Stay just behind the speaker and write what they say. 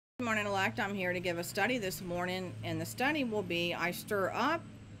Morning elect, I'm here to give a study this morning, and the study will be I stir up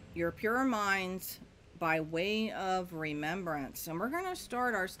your pure minds by way of remembrance. And we're going to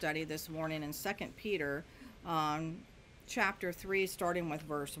start our study this morning in 2 Peter chapter 3, starting with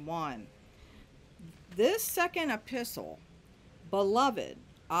verse 1. This second epistle, beloved,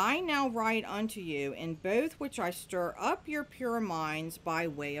 I now write unto you in both which I stir up your pure minds by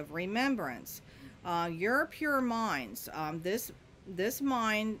way of remembrance. Your pure minds, this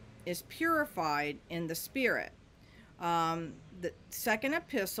mind is purified in the Spirit. The second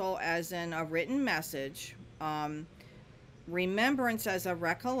epistle, as in a written message, remembrance as a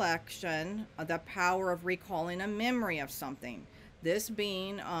recollection, the power of recalling a memory of something. This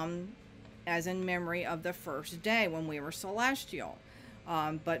being as in memory of the first day when we were celestial.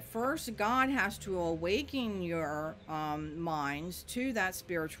 But first, God has to awaken your minds to that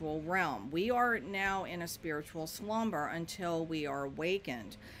spiritual realm. We are now in a spiritual slumber until we are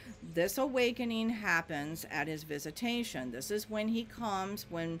awakened. This awakening happens at his visitation. This is when he comes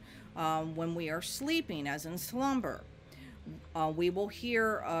when we are sleeping, as in slumber. We will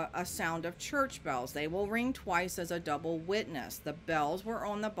hear a sound of church bells. They will ring twice as a double witness. The bells were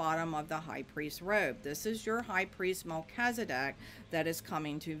on the bottom of the high priest's robe. This is your high priest Melchizedek that is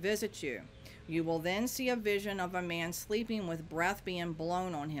coming to visit you. You will then see a vision of a man sleeping with breath being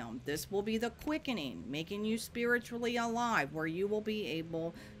blown on him. This will be the quickening, making you spiritually alive, where you will be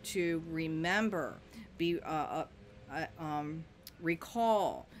able to remember,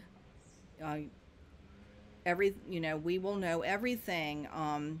 recall. We will know everything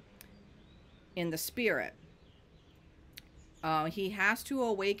in the Spirit. He has to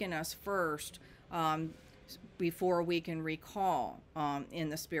awaken us first before we can recall in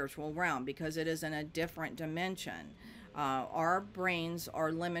the spiritual realm, because it is in a different dimension. Our brains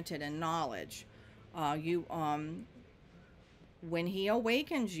are limited in knowledge. When he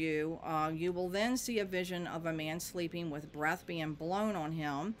awakens you, you will then see a vision of a man sleeping with breath being blown on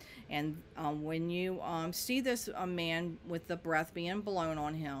him. And when you see this man with the breath being blown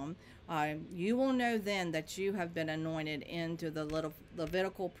on him, you will know then that you have been anointed into the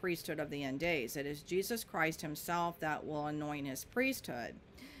Levitical priesthood of the end days. It is Jesus Christ himself that will anoint his priesthood.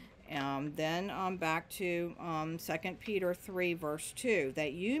 Then back to 2 Peter 3, verse 2,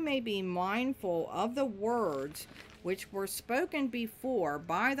 that you may be mindful of the words which were spoken before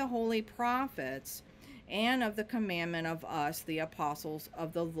by the holy prophets, and of the commandment of us, the apostles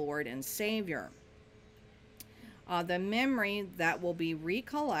of the Lord and Savior. The memory that will be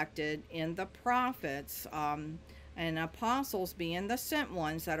recollected in the prophets and apostles being the sent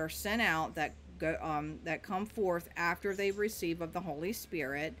ones that are sent out, that come forth after they receive of the Holy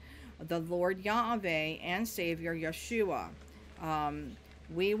Spirit, the Lord Yahweh and Savior Yeshua.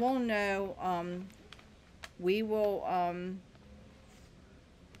 We will know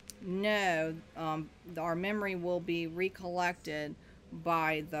our memory will be recollected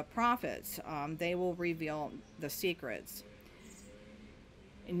by the prophets. They will reveal the secrets.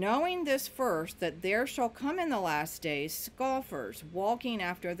 Knowing this first, that there shall come in the last days scoffers, walking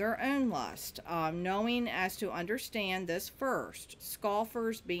after their own lust. Knowing as to understand this first,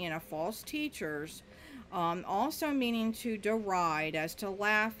 scoffers being a false teachers, also meaning to deride, as to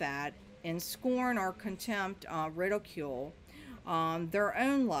laugh at, in scorn or contempt, ridicule, their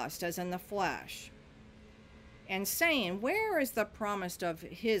own lust, as in the flesh. And saying, where is the promise of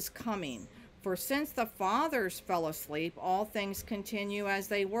his coming? For since the fathers fell asleep, all things continue as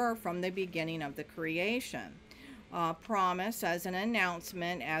they were from the beginning of the creation. Promise as an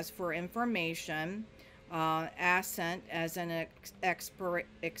announcement, as for information. Assent as an expression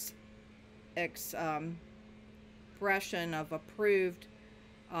of approved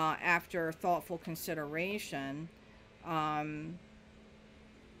after thoughtful consideration.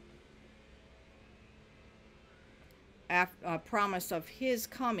 Promise of his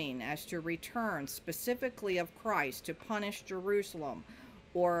coming, as to return, specifically of Christ, to punish Jerusalem,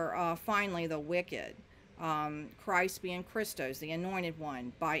 or finally the wicked. Christ being Christos, the anointed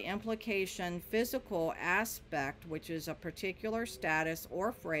one. By implication, physical aspect, which is a particular status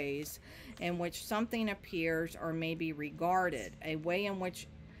or phrase in which something appears or may be regarded, a way in which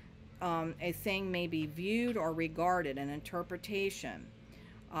a thing may be viewed or regarded, an interpretation.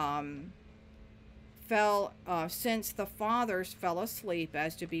 Since the fathers fell asleep,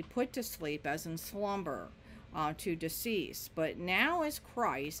 as to be put to sleep, as in slumber, to decease. But now is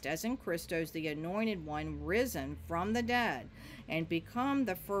Christ, as in Christos, the anointed one, risen from the dead, and become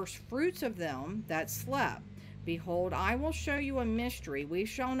the first fruits of them that slept. Behold, I will show you a mystery. We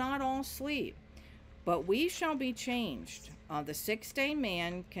shall not all sleep, but we shall be changed. The 6th day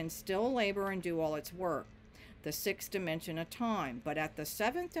man can still labor and do all its work. the sixth dimension of time. But at the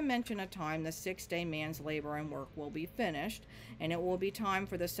seventh dimension of time, the 6-day man's labor and work will be finished, and it will be time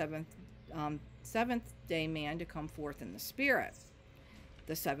for the seventh day man to come forth in the spirit.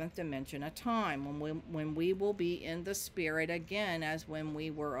 The seventh dimension of time, when we will be in the spirit again, as when we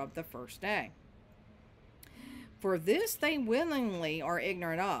were of the first day. For this they willingly are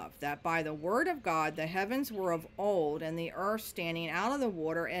ignorant of, that by the word of God the heavens were of old, and the earth standing out of the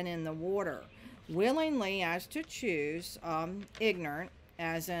water and in the water. Willingly as to choose, ignorant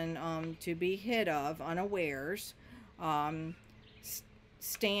as in to be hid of, unawares,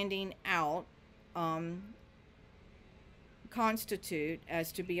 standing out, constitute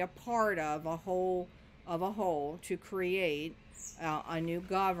as to be a part of a whole, to create a new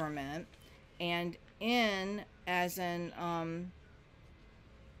government, and in as in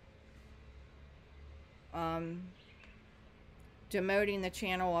demoting the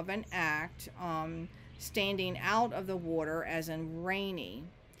channel of an act, standing out of the water as in rainy,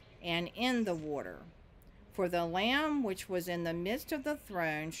 and in the water. For the Lamb which was in the midst of the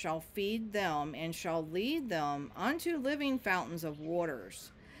throne shall feed them, and shall lead them unto living fountains of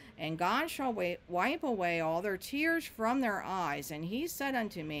waters. And God shall wipe away all their tears from their eyes. And he said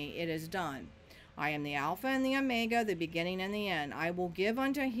unto me, It is done. I am the Alpha and the Omega, the beginning and the end. I will give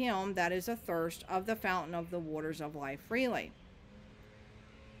unto him that is athirst of the fountain of the waters of life freely.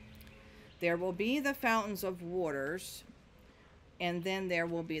 There will be the fountains of waters, and then there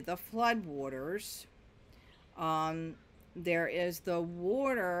will be the flood waters. There is the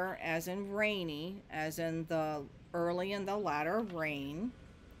water as in rainy, as in the early and the latter rain.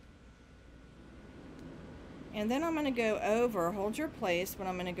 And then I'm going to go over, hold your place, but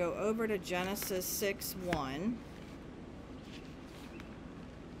I'm going to go over to Genesis 6:1.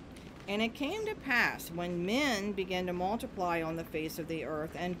 And it came to pass, when men began to multiply on the face of the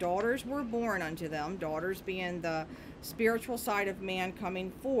earth, and daughters were born unto them, daughters being the spiritual side of man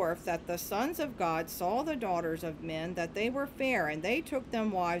coming forth, that the sons of God saw the daughters of men, that they were fair, and they took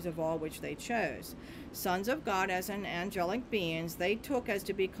them wives of all which they chose. Sons of God as in angelic beings, they took as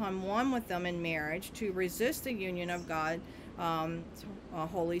to become one with them in marriage, to resist the union of God,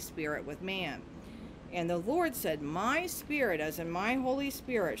 Holy Spirit with man. And the Lord said, My spirit, as in my Holy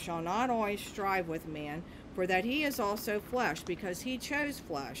Spirit, shall not always strive with man, for that he is also flesh, because he chose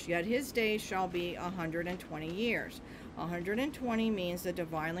flesh. Yet his days shall be 120 years. 120 means the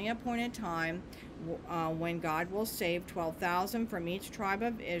divinely appointed time when God will save 12,000 from each tribe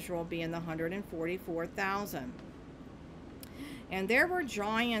of Israel, being the 144,000. And there were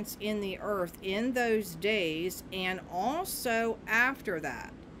giants in the earth in those days, and also after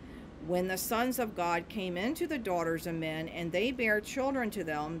that, when the sons of God came into the daughters of men, and they bare children to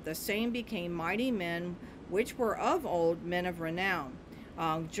them, the same became mighty men, which were of old, men of renown.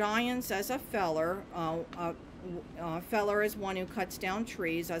 Giants as a feller. Feller is one who cuts down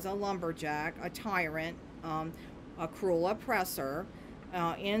trees, as a lumberjack, a tyrant, a cruel oppressor,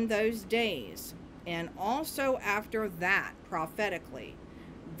 in those days. And also after that, prophetically,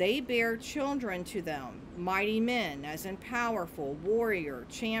 they bare children to them, mighty men, as in powerful, warrior,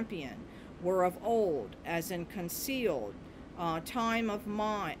 champion, were of old, as in concealed, time of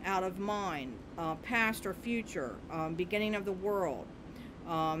mind, out of mind, past or future, beginning of the world.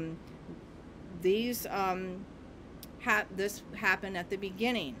 This happened at the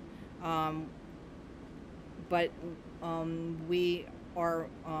beginning, but we are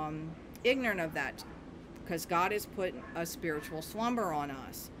ignorant of that, because God has put a spiritual slumber on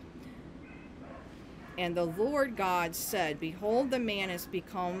us. And the Lord God said, Behold, the man is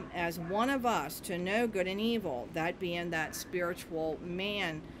become as one of us, to know good and evil, that being that spiritual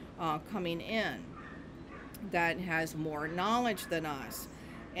man coming in, that has more knowledge than us.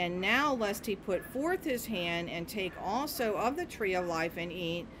 And now, lest he put forth his hand and take also of the tree of life and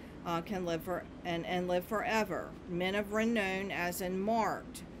eat, can live and live forever. Men of renown, as in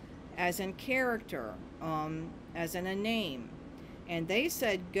marked, as in character, as in a name. And they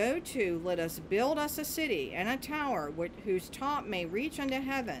said, Go to, let us build us a city and a tower, whose top may reach unto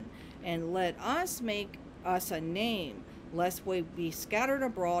heaven, and let us make us a name, lest we be scattered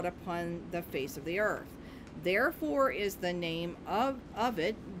abroad upon the face of the earth. Therefore is the name of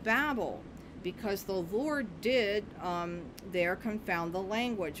it Babel, because the Lord did there confound the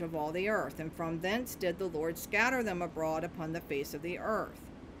language of all the earth, and from thence did the Lord scatter them abroad upon the face of the earth.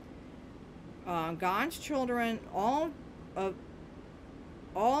 God's children, all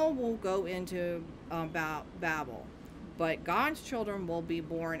will go into Babel, but God's children will be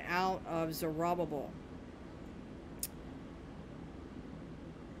born out of Zerubbabel.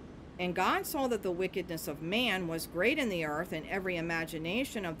 And God saw that the wickedness of man was great in the earth, and every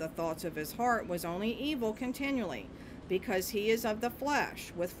imagination of the thoughts of his heart was only evil continually, because he is of the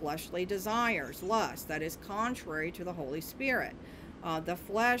flesh, with fleshly desires, lust, that is contrary to the Holy Spirit. The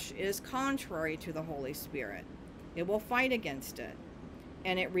flesh is contrary to the Holy Spirit. It will fight against it.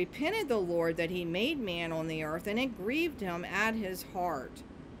 And it repented the Lord that he made man on the earth, and it grieved him at his heart.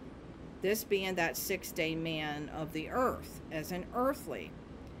 This being that 6-day man of the earth, as an earthly.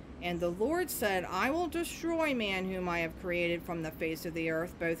 And the Lord said, I will destroy man whom I have created from the face of the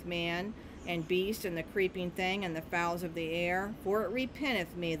earth, both man and beast, and the creeping thing, and the fowls of the air, for it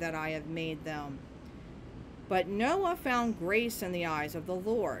repenteth me that I have made them. But Noah found grace in the eyes of the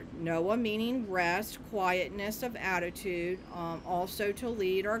Lord. Noah meaning rest, quietness of attitude, also to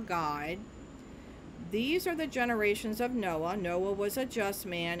lead or guide. These are the generations of Noah. Noah was a just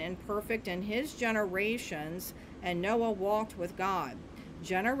man and perfect in his generations, and Noah walked with God.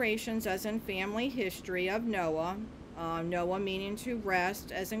 Generations as in family history of Noah. Noah meaning to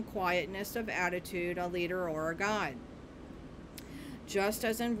rest as in quietness of attitude, a leader or a guide. Just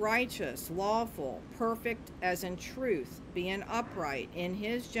as in righteous, lawful, perfect as in truth, being upright in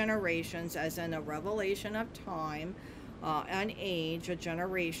his generations, as in a revelation of time, an age, a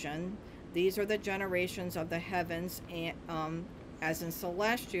generation. These are the generations of the heavens, and, as in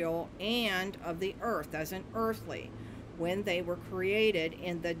celestial, and of the earth, as in earthly, when they were created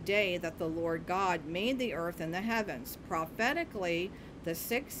in the day that the Lord God made the earth and the heavens. Prophetically, the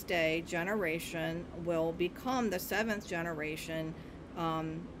 6th-day generation will become the 7th generation,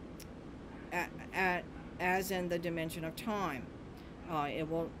 as in the dimension of time. It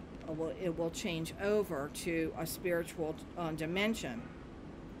will change over to a spiritual dimension.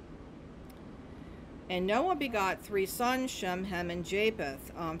 And Noah begot 3 sons, Shem, Ham, and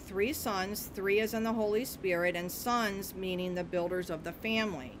Japheth. 3 sons, 3 as in the Holy Spirit, and sons meaning the builders of the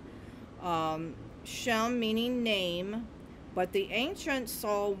family. Shem meaning name, but the ancients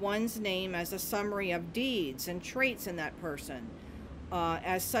saw one's name as a summary of deeds and traits in that person.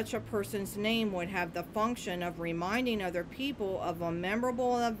 As such a person's name would have the function of reminding other people of a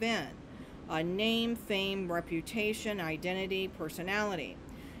memorable event, a name, fame, reputation, identity, personality.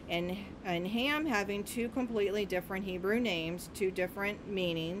 And Ham having 2 completely different Hebrew names, 2 different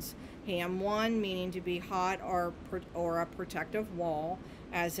meanings. Ham 1 meaning to be hot or a protective wall,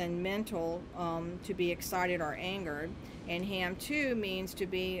 as in mental, to be excited or angered. And Ham 2 means to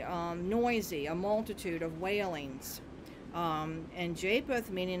be noisy, a multitude of wailings. And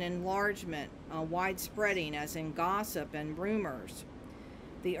Japheth meaning enlargement, widespreading, as in gossip and rumors.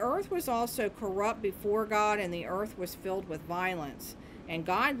 The earth was also corrupt before God, and the earth was filled with violence. And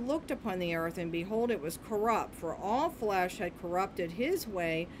God looked upon the earth, and behold, it was corrupt, for all flesh had corrupted his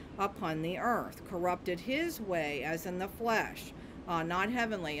way upon the earth. Corrupted his way, as in the flesh, not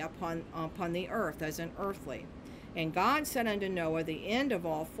heavenly, upon the earth, as in earthly. And God said unto Noah, the end of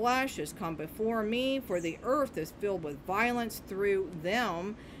all flesh is come before me, for the earth is filled with violence through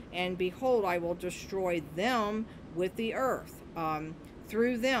them, and behold, I will destroy them with the earth.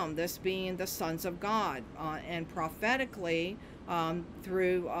 Through them, this being the sons of God, and prophetically,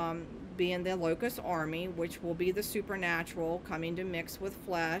 through being the locust army, which will be the supernatural coming to mix with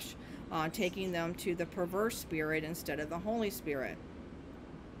flesh, taking them to the perverse spirit instead of the Holy Spirit.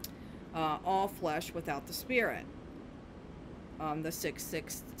 All flesh without the spirit. The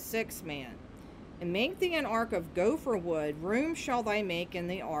 666 man. And make thee an ark of gopher wood. Room shall thy make in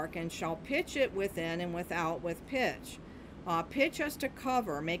the ark, and shall pitch it within and without with pitch. Pitch as to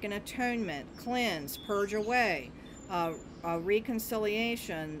cover, make an atonement, cleanse, purge away.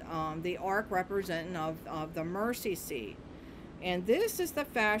 Reconciliation, the ark representing of the mercy seat. And this is the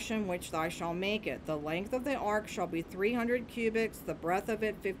fashion which thou shalt make it. The length of the ark shall be 300 cubits, the breadth of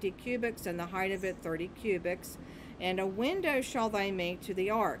it 50 cubits, and the height of it 30 cubits. And a window shall thou make to the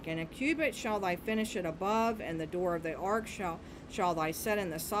ark, and a cubit shall thou finish it above, and the door of the ark shall thou set in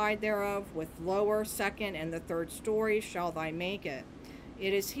the side thereof, with lower, second, and the third story shall thou make it.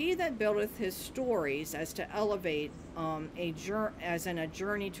 It is he that buildeth his stories as to elevate, as in a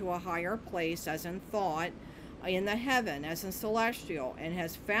journey to a higher place, as in thought, in the heaven, as in celestial, and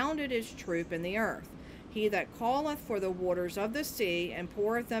has founded his troop in the earth. He that calleth for the waters of the sea, and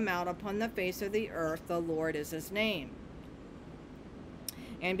poureth them out upon the face of the earth, the Lord is his name.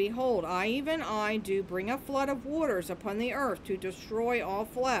 And behold, I, even I, do bring a flood of waters upon the earth to destroy all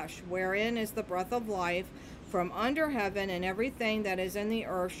flesh, wherein is the breath of life from under heaven, and everything that is in the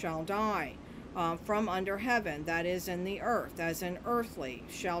earth shall die. From under heaven, that is in the earth, as in earthly,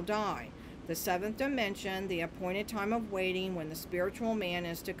 shall die. The 7th dimension, the appointed time of waiting, when the spiritual man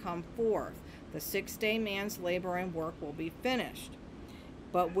is to come forth. The 6th-day man's labor and work will be finished.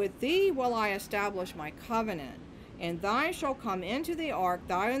 But with thee will I establish my covenant, and thou shalt come into the ark,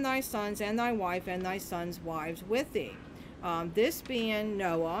 thou and thy sons and thy wife and thy sons' wives with thee. This being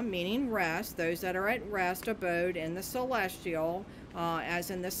Noah, meaning rest, those that are at rest abode in the celestial,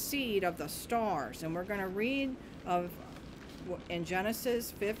 as in the seed of the stars. And we're going to read in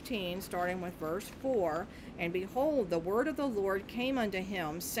Genesis 15, starting with verse 4. And behold, the word of the Lord came unto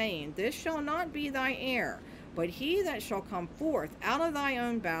him, saying, This shall not be thy heir, but he that shall come forth out of thy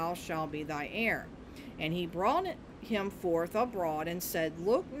own bowels shall be thy heir. And he brought him forth abroad, and said,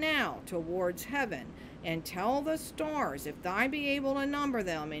 Look now towards heaven, and tell the stars, if thou be able to number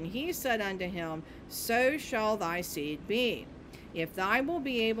them. And he said unto him, So shall thy seed be, if thou will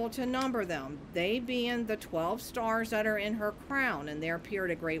be able to number them, they being the 12 stars that are in her crown. And there appeared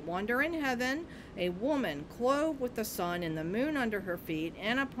a great wonder in heaven, a woman clothed with the sun and the moon under her feet,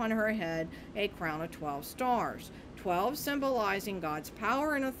 and upon her head a crown of 12 stars. 12 symbolizing God's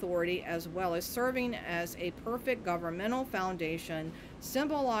power and authority, as well as serving as a perfect governmental foundation,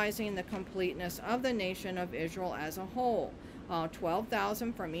 symbolizing the completeness of the nation of Israel as a whole.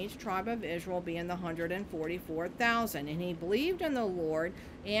 12,000 from each tribe of Israel, being the 144,000. And he believed in the Lord,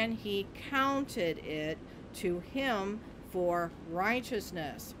 and he counted it to him for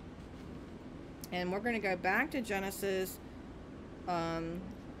righteousness. And we're going to go back to Genesis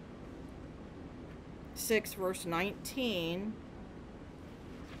 6, verse 19.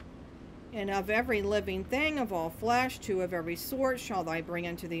 And of every living thing of all flesh, 2 of every sort shall thou bring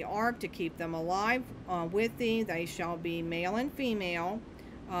into the ark to keep them alive with thee. They shall be male and female.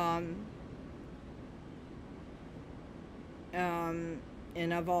 And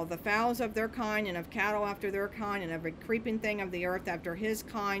of all the fowls of their kind, and of cattle after their kind, and every creeping thing of the earth after his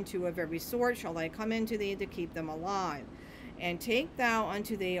kind, 2 of every sort shall they come into thee to keep them alive. And take thou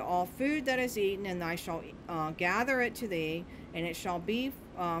unto thee all food that is eaten, and thou shalt gather it to thee, and it shall be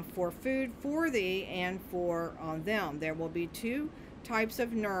for food for thee and for them. There will be 2 types of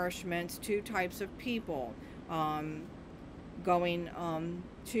nourishments, 2 types of people going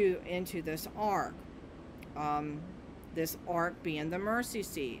into this ark. This ark being the mercy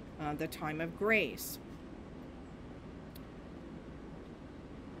seat, the time of grace.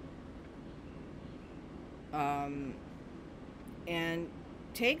 And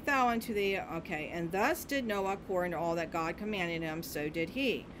take thou unto thee, and thus did Noah according to all that God commanded him, so did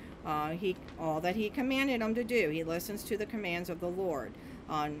he. All that he commanded him to do, he listens to the commands of the Lord.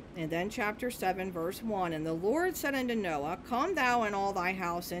 And then chapter 7, verse 1, And the Lord said unto Noah, Come thou and all thy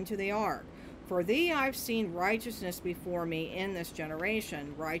house into the ark. For thee I've seen righteousness before me in this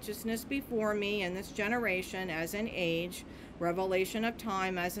generation. Righteousness before me in this generation, as in age, revelation of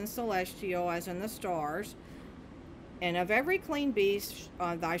time, as in celestial, as in the stars. And of every clean beast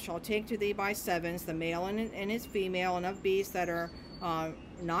thou shalt take to thee by sevens, the male and his female, and of beasts that are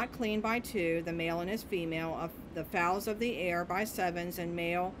not clean by 2, the male and his female, of the fowls of the air by sevens, and the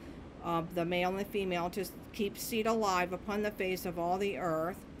male and the female, to keep seed alive upon the face of all the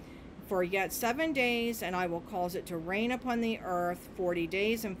earth. For yet 7 days, and I will cause it to rain upon the earth 40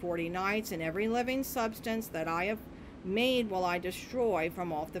 days and 40 nights, and every living substance that I have made will I destroy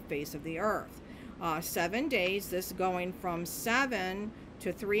from off the face of the earth. 7 days, this going from 7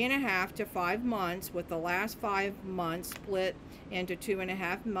 to 3.5 to 5 months, with the last 5 months split into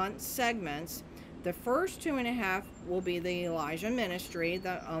 2.5 month segments. The first 2.5 will be the Elijah ministry,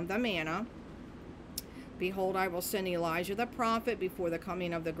 the manna. Behold, I will send Elijah the prophet before the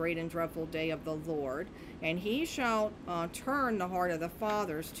coming of the great and dreadful day of the Lord, and he shall turn the heart of the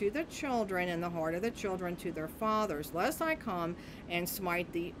fathers to the children, and the heart of the children to their fathers, lest I come and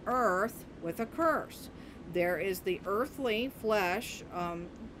smite the earth with a curse. There is the earthly flesh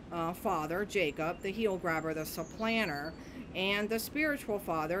father, Jacob, the heel grabber, the supplanter, and the spiritual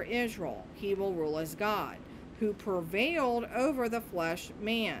father, Israel. He will rule as God, who prevailed over the flesh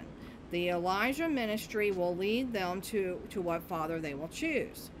man. The Elijah ministry will lead them to what father they will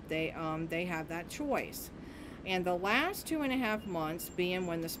choose. They have that choice. And the last 2.5 months being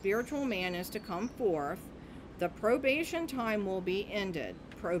when the spiritual man is to come forth, the probation time will be ended.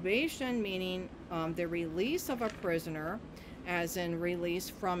 Probation meaning the release of a prisoner, as in release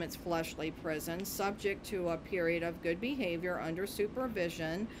from its fleshly prison, subject to a period of good behavior under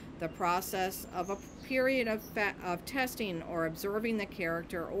supervision, the process of a period of testing or observing the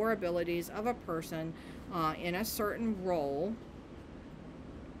character or abilities of a person in a certain role.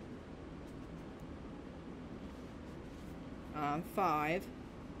 5.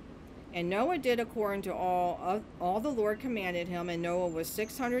 And Noah did according to all the Lord commanded him, and Noah was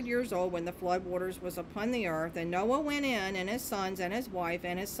 600 years old when the flood waters was upon the earth. And Noah went in, and his sons and his wife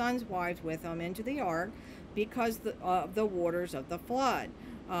and his sons' wives with him into the ark, because of the waters of the flood.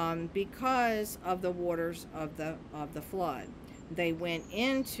 Because of the waters of the flood, they went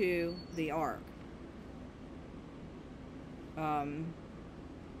into the ark. Um,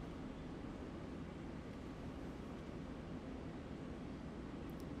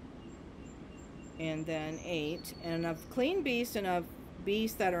 and then 8, and of clean beasts and of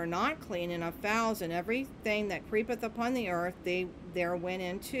beasts that are not clean, and of fowls and everything that creepeth upon the earth, they there went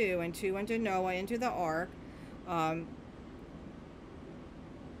in two, and two unto Noah into the ark, um,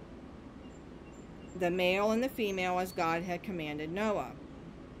 the male and the female, as God had commanded Noah.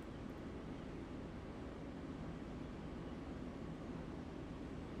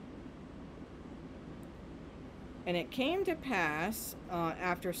 And it came to pass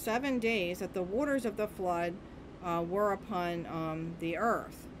after 7 days that the waters of the flood were upon the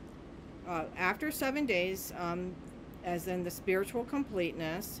earth. After 7 days, as in the spiritual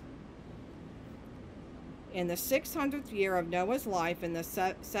completeness, in the 600th year of Noah's life, in the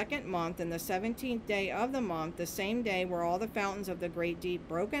second month, in the 17th day of the month, the same day were all the fountains of the great deep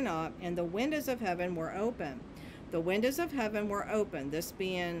broken up, and the windows of heaven were open. The windows of heaven were open, this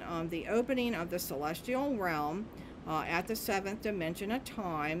being the opening of the celestial realm at the seventh dimension of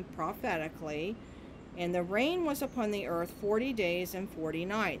time, prophetically. And the rain was upon the earth 40 days and 40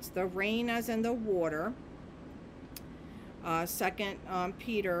 nights. The rain as in the water. 2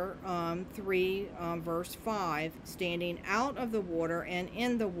 Peter 3 verse 5, standing out of the water and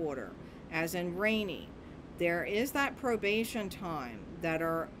in the water, as in rainy. There is that probation time that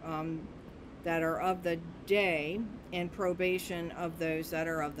are of the day, and probation of those that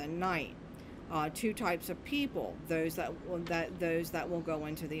are of the night. Two types of people: those that will go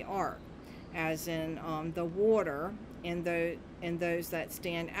into the ark, as in the water, and those that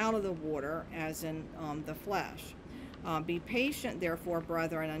stand out of the water, as in the flesh. Be patient, therefore,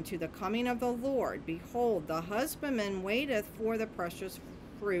 brethren, unto the coming of the Lord. Behold, the husbandman waiteth for the precious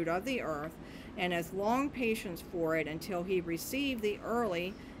fruit of the earth, and has long patience for it, until he receive the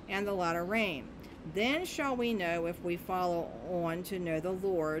early and the latter rain. Then shall we know, if we follow on to know the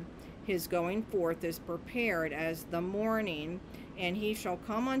Lord. His going forth is prepared as the morning, and he shall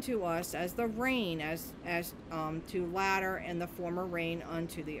come unto us as the rain, as to latter and the former rain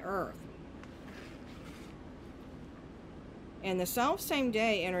unto the earth. And the selfsame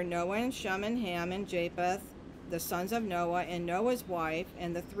day entered Noah and Shem and Ham and Japheth, the sons of Noah, and Noah's wife,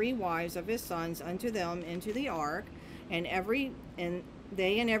 and the 3 wives of his sons unto them into the ark, and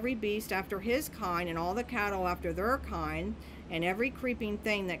they and every beast after his kind, and all the cattle after their kind, and every creeping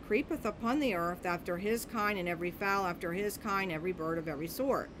thing that creepeth upon the earth after his kind, and every fowl after his kind, every bird of every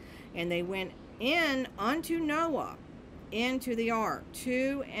sort. And they went in unto Noah into the ark,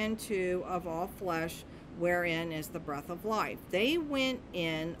 2 and 2 of all flesh, wherein is the breath of life. They went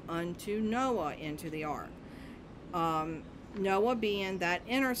in unto Noah into the ark. Noah being that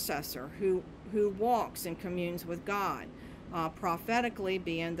intercessor who walks and communes with God, prophetically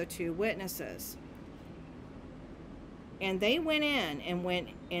being the 2 witnesses. And they went in and went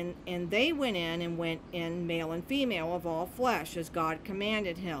in male and female of all flesh, as God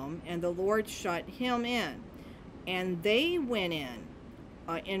commanded him, and the Lord shut him in. And they went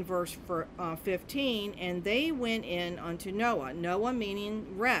in verse 15, and they went in unto Noah. Noah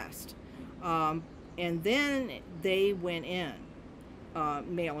meaning rest. And then they went in,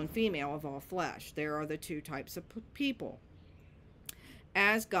 male and female of all flesh. There are the 2 types of people,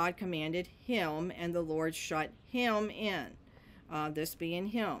 as God commanded him, and the Lord shut him in. This being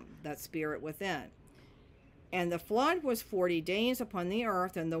him, that spirit within. And the flood was 40 days upon the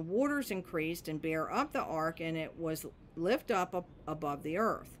earth, and the waters increased and bare up the ark, and it was lift up above the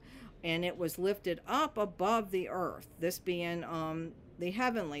earth. And it was lifted up above the earth, this being the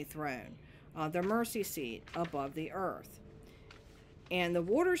heavenly throne, the mercy seat above the earth. And the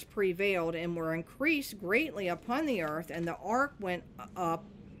waters prevailed and were increased greatly upon the earth, and the ark went up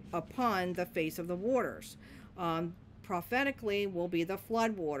upon the face of the waters. Prophetically will be the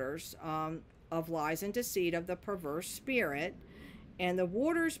flood waters of lies and deceit of the perverse spirit. And the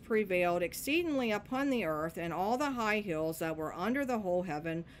waters prevailed exceedingly upon the earth, and all the high hills that were under the whole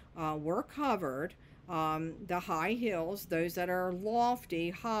heaven were covered. The high hills, those that are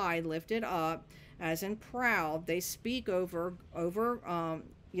lofty, high, lifted up, as in proud, they speak over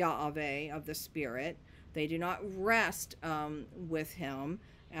Yahweh of the Spirit. They do not rest with him,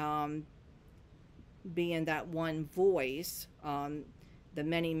 being that one voice, the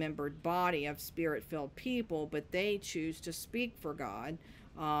many-membered body of spirit-filled people, but they choose to speak for God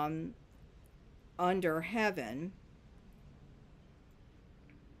under heaven.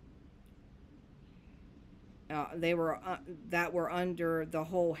 they were that were under the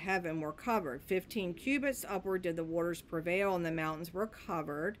whole heaven were covered. 15 cubits upward did the waters prevail, and the mountains were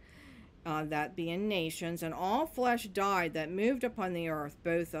covered, that being nations, and all flesh died that moved upon the earth,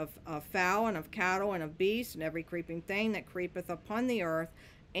 both of fowl and of cattle and of beasts, and every creeping thing that creepeth upon the earth,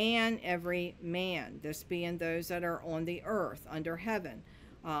 and every man. This being those that are on the earth under heaven,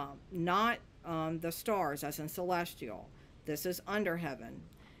 not the stars as in celestial. This is under heaven.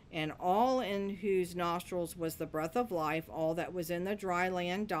 And all in whose nostrils was the breath of life, all that was in the dry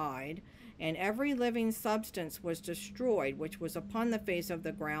land died, and every living substance was destroyed, which was upon the face of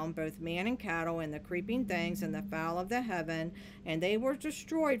the ground, both man and cattle, and the creeping things, and the fowl of the heaven, and they were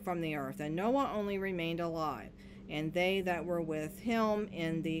destroyed from the earth. And Noah only remained alive, and they that were with him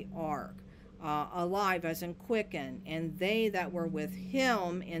in the ark. Alive as in quicken, and they that were with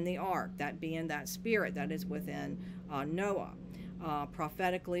him in the ark, that being that spirit that is within Noah.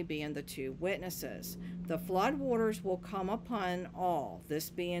 Prophetically being the two witnesses. The flood waters will come upon all, this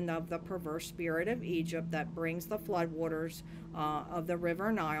being of the perverse spirit of Egypt that brings the flood waters of the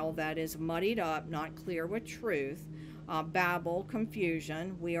river Nile, that is muddied up, not clear with truth. Babel,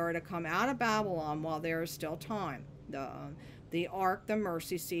 confusion. We are to come out of Babylon while there is still time. The ark, the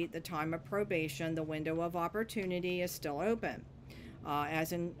mercy seat, the time of probation, the window of opportunity is still open.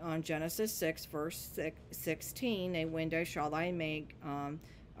 As in Genesis 6, verse 16, a window shall I make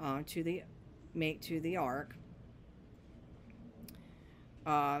to the ark,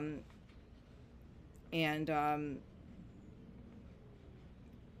 and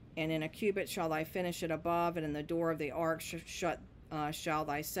in a cubit shall I finish it above, and in the door of the ark shall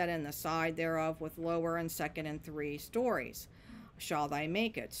thy set in the side thereof, with lower and second and 3 stories shall thy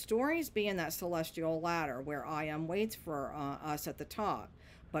make it. Stories being that celestial ladder where I am waits for us at the top.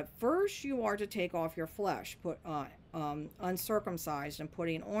 But first you are to take off your flesh, put uncircumcised, and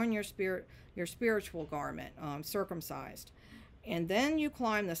putting on your spiritual garment, circumcised. And then you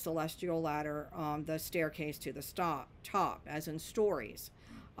climb the celestial ladder, the staircase to the top, as in stories.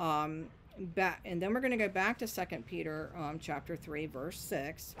 And then we're going to go back to 2 Peter chapter 3, verse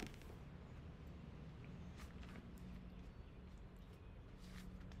 6.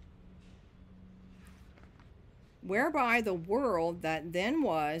 Whereby the world that then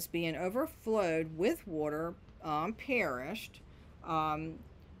was, being overflowed with water, perished.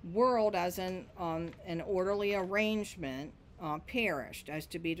 World as in an orderly arrangement, perished, as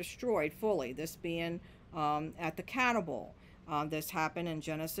to be destroyed fully. This being at the catable. This happened in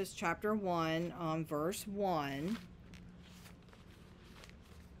Genesis chapter 1, verse 1.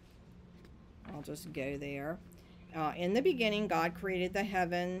 I'll just go there. In the beginning, God created the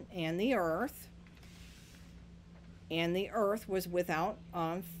heaven and the earth. And the earth was without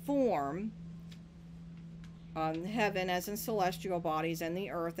form, heaven as in celestial bodies, and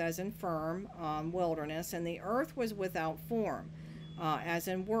the earth as in firm wilderness. And the earth was without form, as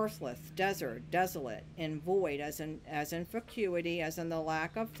in worthless, desert, desolate, and void, as in vacuity, as in the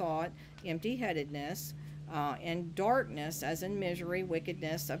lack of thought, empty-headedness, and darkness, as in misery,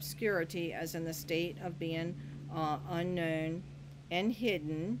 wickedness, obscurity, as in the state of being unknown and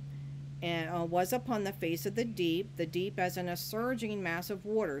hidden. And was upon the face of the deep as in a surging mass of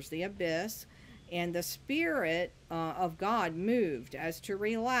waters, the abyss. And the Spirit of God moved as to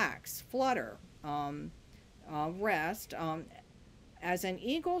relax, flutter, rest, as an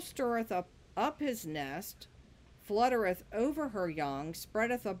eagle stirreth up his nest, fluttereth over her young,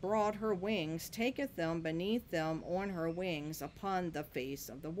 spreadeth abroad her wings, taketh them beneath them on her wings upon the face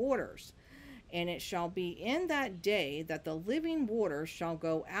of the waters. And it shall be in that day that the living waters shall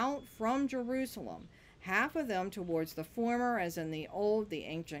go out from Jerusalem, half of them towards the former, as in the old, the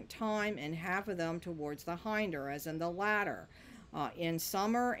ancient time, and half of them towards the hinder, as in the latter. In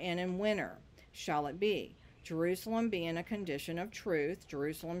summer and in winter shall it be. Jerusalem being a condition of truth.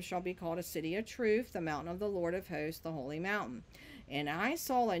 Jerusalem shall be called a city of truth, the mountain of the Lord of hosts, the holy mountain. And I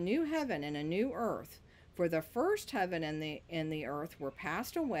saw a new heaven and a new earth. For the first heaven and the earth were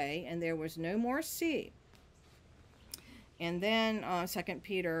passed away, and there was no more sea. And then 2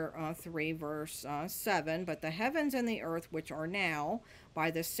 Peter 3, verse 7, but the heavens and the earth which are now,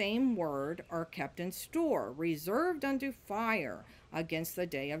 by the same word, are kept in store, reserved unto fire, against the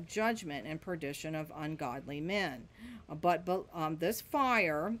day of judgment and perdition of ungodly men. But this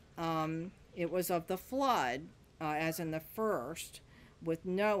fire, it was of the flood, as in the first, with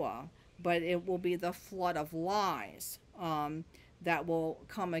Noah. But it will be the flood of lies that will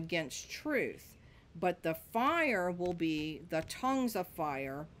come against truth. But the fire will be the tongues of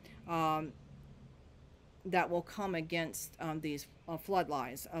fire that will come against these flood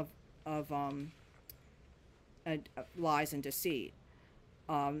lies of lies and deceit.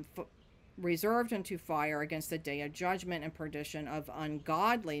 reserved unto fire against the day of judgment and perdition of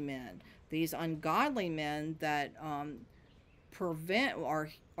ungodly men. These ungodly men that prevent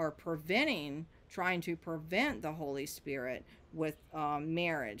are preventing, trying to prevent the Holy Spirit with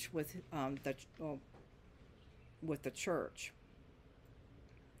marriage with the church.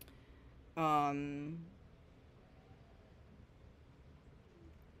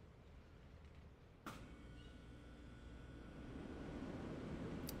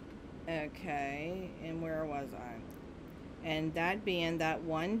 Okay, and where was I? And that being that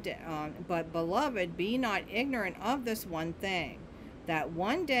one day, but beloved, be not ignorant of this one thing, that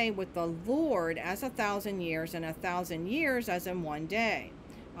one day with the Lord as 1,000 years, and 1,000 years as in one day.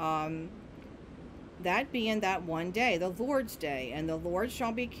 That being that one day, the Lord's day, and the Lord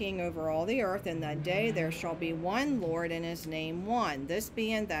shall be king over all the earth. In that day there shall be one Lord, and his name one. This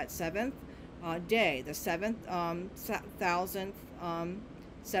being that seventh day, the seventh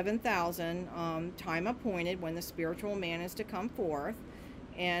 7,000 time appointed when the spiritual man is to come forth.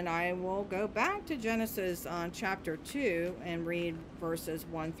 And I will go back to Genesis chapter 2 and read verses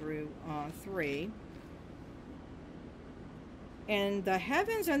 1 through 3. And the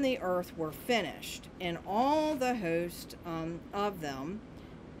heavens and the earth were finished, and all the host of them.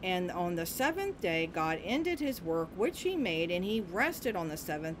 And on the seventh day God ended his work which he made, and he rested on the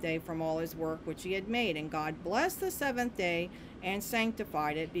seventh day from all his work which he had made. And God blessed the seventh day and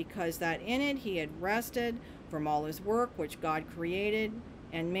sanctified it, because that in it he had rested from all his work which God created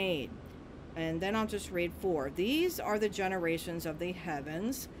and made. And then I'll just read 4. These are the generations of the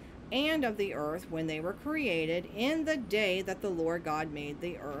heavens and of the earth when they were created, in the day that the Lord God made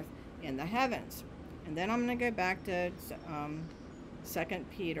the earth and the heavens. And then I'm going to go back to 2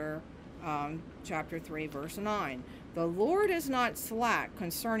 Peter chapter 3 verse 9. The Lord is not slack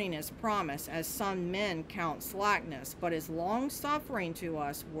concerning his promise, as some men count slackness, but is long-suffering to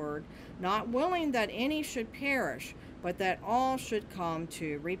us word, not willing that any should perish, but that all should come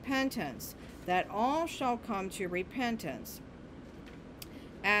to repentance. That all shall come to repentance,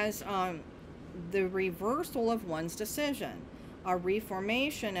 as the reversal of one's decision. A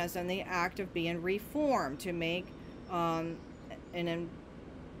reformation, as in the act of being reformed, to make an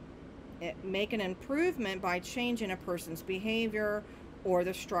improvement by changing a person's behavior or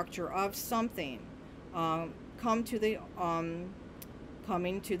the structure of something. Coming to the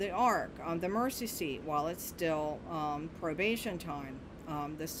ark, the mercy seat, while it's still probation time.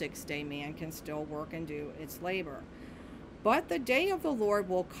 The 6-day man can still work and do its labor. But the day of the Lord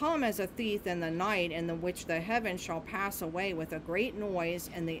will come as a thief in the night, in the which the heavens shall pass away with a great noise,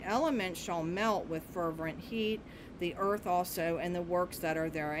 and the elements shall melt with fervent heat. The earth also and the works that are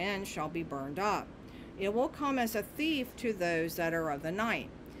therein shall be burned up. It will come as a thief to those that are of the night,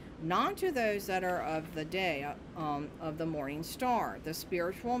 not to those that are of the day, of the morning star, the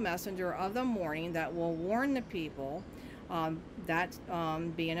spiritual messenger of the morning, that will warn the people,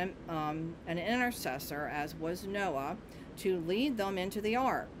 being an intercessor, as was Noah, to lead them into the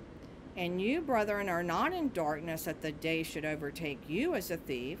ark. And you, brethren, are not in darkness, that the day should overtake you as a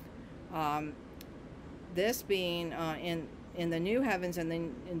thief. This being in the new heavens and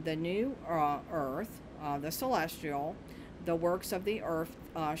in the new earth, the celestial, the works of the earth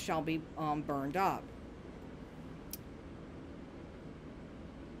shall be burned up.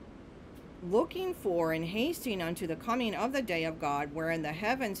 Looking for and hasting unto the coming of the day of God, wherein the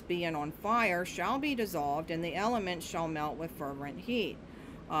heavens being on fire shall be dissolved, and the elements shall melt with fervent heat.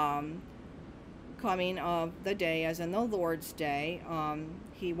 Coming of the day, as in the Lord's day,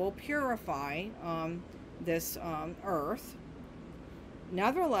 he will purify this earth.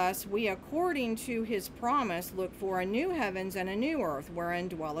 Nevertheless, we, according to his promise, look for a new heavens and a new earth, wherein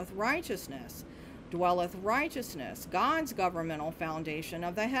dwelleth righteousness. Dwelleth righteousness, God's governmental foundation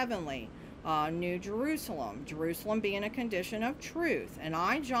of the heavenly. New Jerusalem, Jerusalem being a condition of truth. And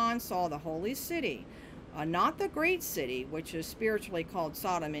I, John, saw the holy city, not the great city, which is spiritually called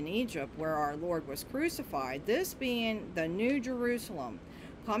Sodom in Egypt, where our Lord was crucified, this being the New Jerusalem,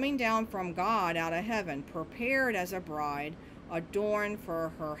 coming down from God out of heaven, prepared as a bride, adorned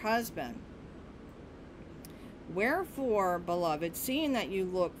for her husband. Wherefore, beloved, seeing that you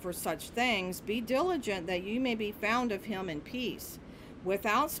look for such things, be diligent that you may be found of him in peace,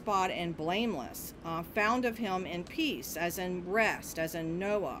 without spot and blameless, found of him in peace, as in rest, as in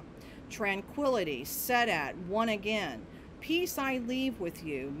Noah, tranquility, set at one again. Peace I leave with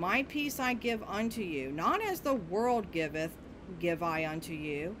you, my peace I give unto you, not as the world giveth, give I unto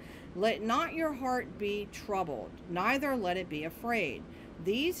you. Let not your heart be troubled, neither let it be afraid.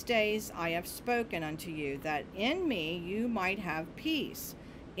 These days I have spoken unto you, that in me you might have peace.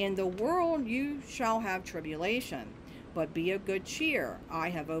 In the world you shall have tribulation, But be of good cheer. I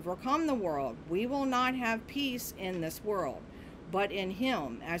have overcome the world. We will not have peace in this world, but in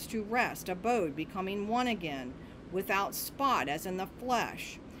him, as to rest, abode, becoming one again, without spot, as in the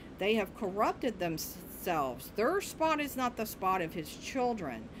flesh. They have corrupted themselves. Their spot is not the spot of his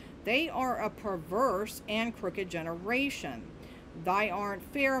children. They are a perverse and crooked generation. Thy art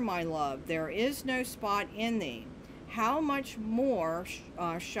fair, my love. There is no spot in thee. How much more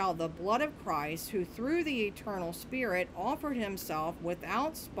shall the blood of Christ, who through the eternal Spirit offered himself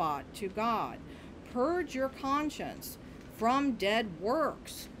without spot to God, purge your conscience from dead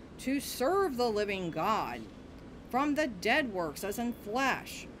works to serve the living God? From the dead works, as in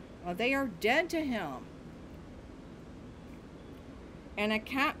flesh. They are dead to him. And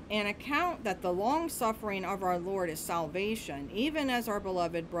account that the long suffering of our Lord is salvation, even as our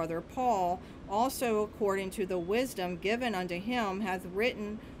beloved brother Paul also according to the wisdom given unto him hath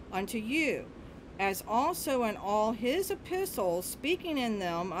written unto you, as also in all his epistles, speaking in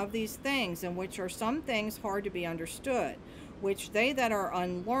them of these things, in which are some things hard to be understood, which they that are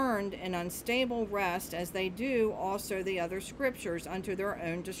unlearned and unstable wrest, as they do also the other scriptures, unto their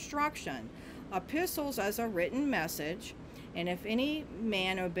own destruction. Epistles as a written message. And if any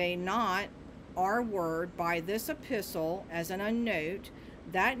man obey not our word by this epistle as in a note,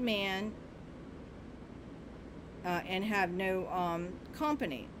 that man and have no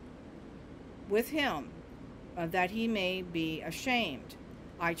company with him, that he may be ashamed.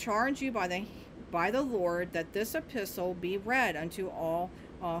 I charge you by the Lord that this epistle be read unto all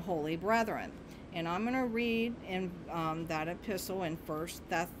holy brethren. And I'm going to read in that epistle in 1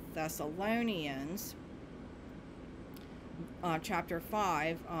 Thessalonians chapter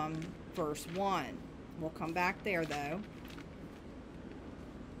 5, verse 1. We'll come back there, though.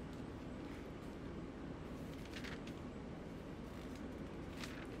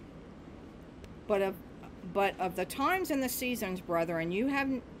 But of the times and the seasons, brethren, you have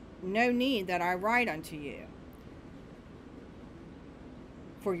no need that I write unto you.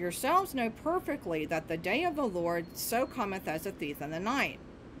 For yourselves know perfectly that the day of the Lord so cometh as a thief in the night.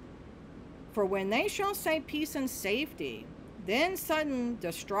 For when they shall say peace and safety, then sudden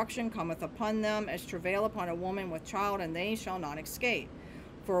destruction cometh upon them, as travail upon a woman with child, and they shall not escape.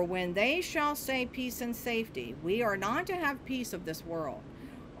 For when they shall say peace and safety, we are not to have peace of this world,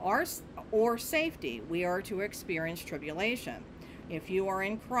 or safety, we are to experience tribulation. If you are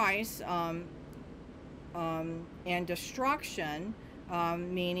in Christ, and destruction,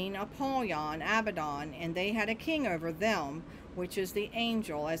 meaning Apollyon, Abaddon, and they had a king over them, which is the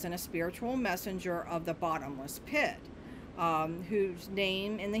angel, as in a spiritual messenger of the bottomless pit, whose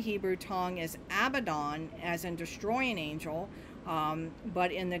name in the Hebrew tongue is Abaddon, as in destroying angel,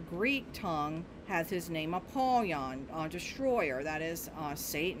 but in the Greek tongue has his name Apollyon, destroyer, that is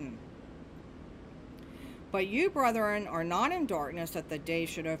Satan. But you, brethren, are not in darkness, that the day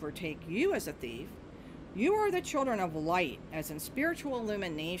should overtake you as a thief. You are the children of light, as in spiritual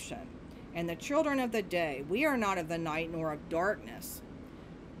illumination, and the children of the day. We are not of the night, nor of darkness.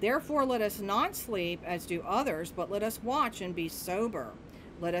 Therefore let us not sleep as do others, but let us watch and be sober.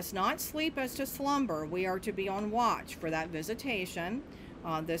 Let us not sleep as to slumber. We are to be on watch for that visitation.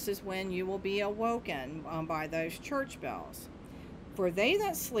 This is when you will be awoken by those church bells. For they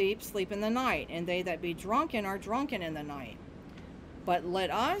that sleep, sleep in the night, and they that be drunken are drunken in the night. But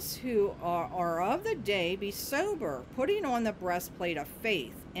let us who are of the day be sober, putting on the breastplate of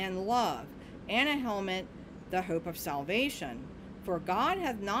faith and love, and a helmet, the hope of salvation. For God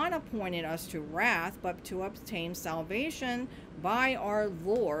hath not appointed us to wrath, but to obtain salvation by our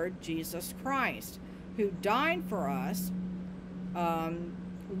Lord Jesus Christ, who died for us,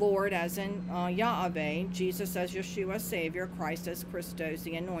 Lord as in Yahweh, Jesus as Yeshua Savior, Christ as Christos,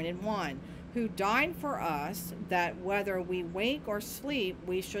 the Anointed One, who died for us, that whether we wake or sleep,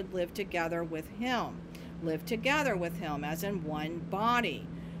 we should live together with him. Live together with him as in one body.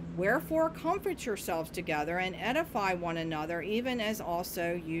 Wherefore comfort yourselves together and edify one another, even as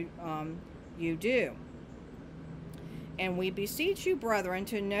also you do. And we beseech you, brethren,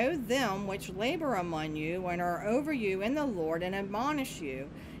 to know them which labor among you and are over you in the Lord, and admonish you,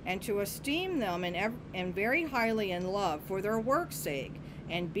 and to esteem them and very highly in love for their work's sake,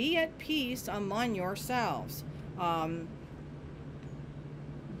 and be at peace among yourselves.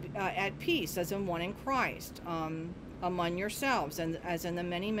 At peace, as in one in Christ, among yourselves, and as in the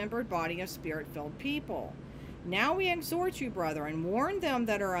many-membered body of spirit-filled people. Now we exhort you, brethren, warn them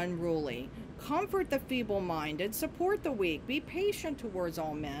that are unruly, comfort the feeble-minded, support the weak, be patient towards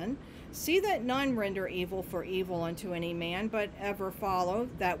all men. See that none render evil for evil unto any man, but ever follow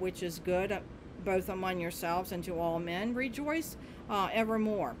that which is good both among yourselves and to all men. Rejoice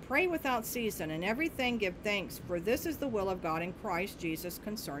evermore. Pray without ceasing, and everything give thanks, for this is the will of God in Christ Jesus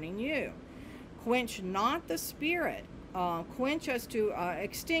concerning you. Quench not the spirit. Quench as to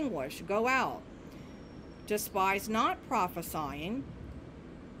extinguish, go out. Despise not prophesying.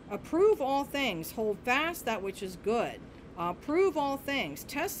 Approve all things. Hold fast that which is good. Prove all things.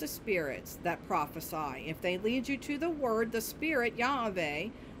 Test the spirits that prophesy. If they lead you to the word, the Spirit, Yahweh,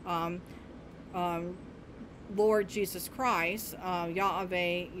 Lord Jesus Christ,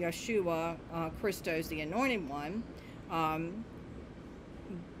 Yahweh, Yeshua, Christos, the Anointed One,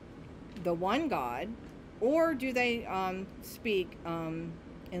 the one God, or do they speak and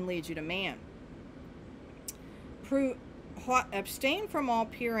lead you to man? Abstain from all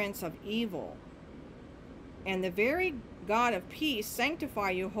appearance of evil, and the very God of peace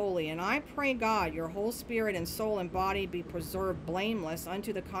sanctify you wholly. And I pray God, your whole spirit and soul and body be preserved blameless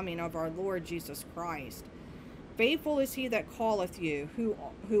unto the coming of our Lord Jesus Christ. Faithful is he that calleth you,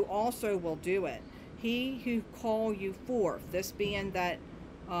 who also will do it. He who call you forth, this being that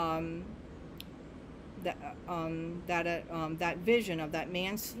that vision of that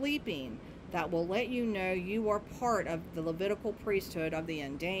man sleeping, that will let you know you are part of the Levitical priesthood of the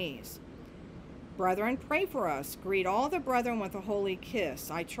end days. Brethren, pray for us. Greet all the brethren with a holy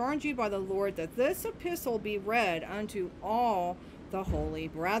kiss. I charge you by the Lord that this epistle be read unto all the holy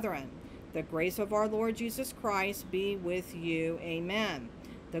brethren. The grace of our Lord Jesus Christ be with you. Amen.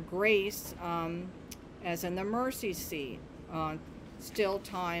 The grace, as in the mercy seat, still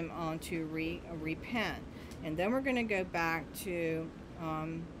time to repent. And then we're going to go back to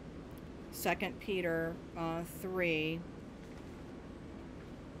 2 Peter 3.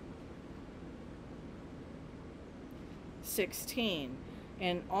 16.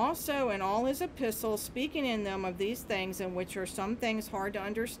 And also in all his epistles, speaking in them of these things, in which are some things hard to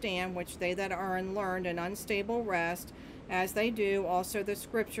understand, which they that are unlearned and unstable wrest, as they do also the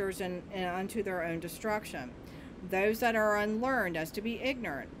scriptures, and unto their own destruction. Those that are unlearned as to be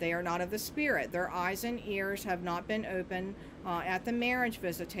ignorant, they are not of the Spirit. Their eyes and ears have not been opened at the marriage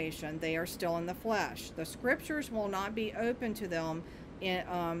visitation. They are still in the flesh. The scriptures will not be open to them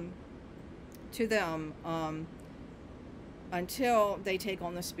until they take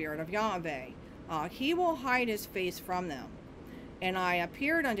on the Spirit of Yahweh. He will hide his face from them. And I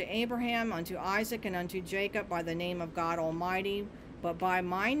appeared unto Abraham, unto Isaac, and unto Jacob by the name of God Almighty, but by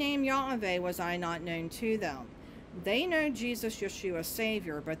my name Yahweh was I not known to them. They know Jesus Yeshua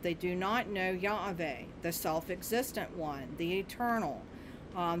Savior, but they do not know Yahweh, the self-existent one, the eternal,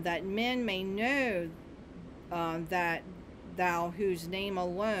 that men may know that thou, whose name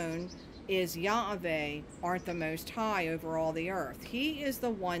alone is Yahweh, art the most high over all the earth. He is the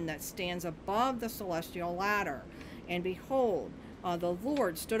one that stands above the celestial ladder. And behold, the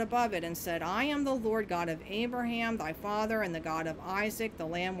Lord stood above it and said, I am the Lord God of Abraham, thy father, and the God of Isaac. The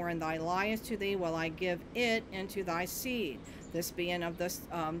land wherein thou liest, to thee will I give it into thy seed, this being of the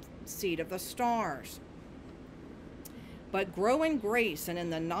seed of the stars. But grow in grace and in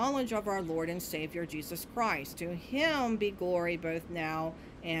the knowledge of our Lord and Savior Jesus Christ. To him be glory both now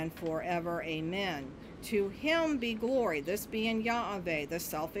and forever. Amen. To him be glory, this being Yahweh, the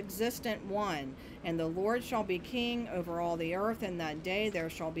self-existent one. And the Lord shall be king over all the earth. In that day there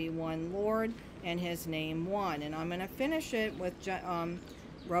shall be one Lord, and his name one. And I'm going to finish it with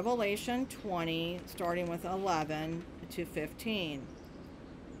Revelation 20, starting with 11 to 15.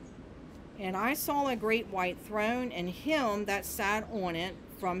 And I saw a great white throne, and him that sat on it,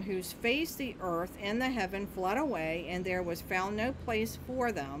 from whose face the earth and the heaven fled away, and there was found no place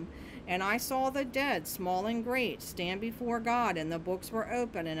for them. And I saw the dead, small and great, stand before God, and the books were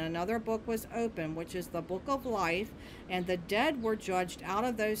open, and another book was open, which is the book of life. And the dead were judged out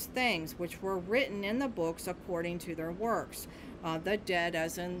of those things which were written in the books according to their works. The dead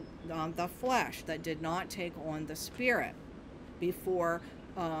as in the flesh, that did not take on the spirit before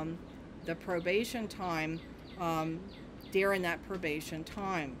the probation time, during that probation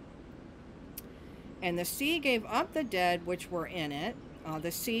time. And the sea gave up the dead which were in it,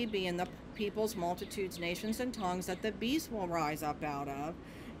 the sea being the peoples, multitudes, nations, and tongues that the beast will rise up out of.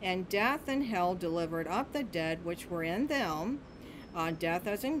 And death and hell delivered up the dead which were in them, death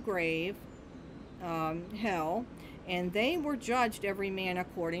as in grave, hell, and they were judged every man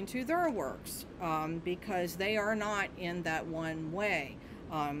according to their works, because they are not in that one way,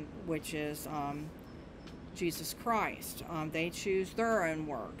 which is Jesus Christ. They choose their own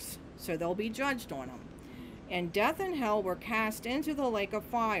works, so they'll be judged on them. And death and hell were cast into the lake of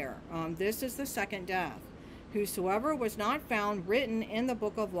fire. This is the second death. Whosoever was not found written in the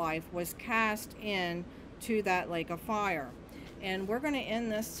book of life was cast into that lake of fire. And we're going to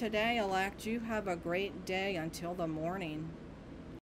end this today, elect. You have a great day until the morning.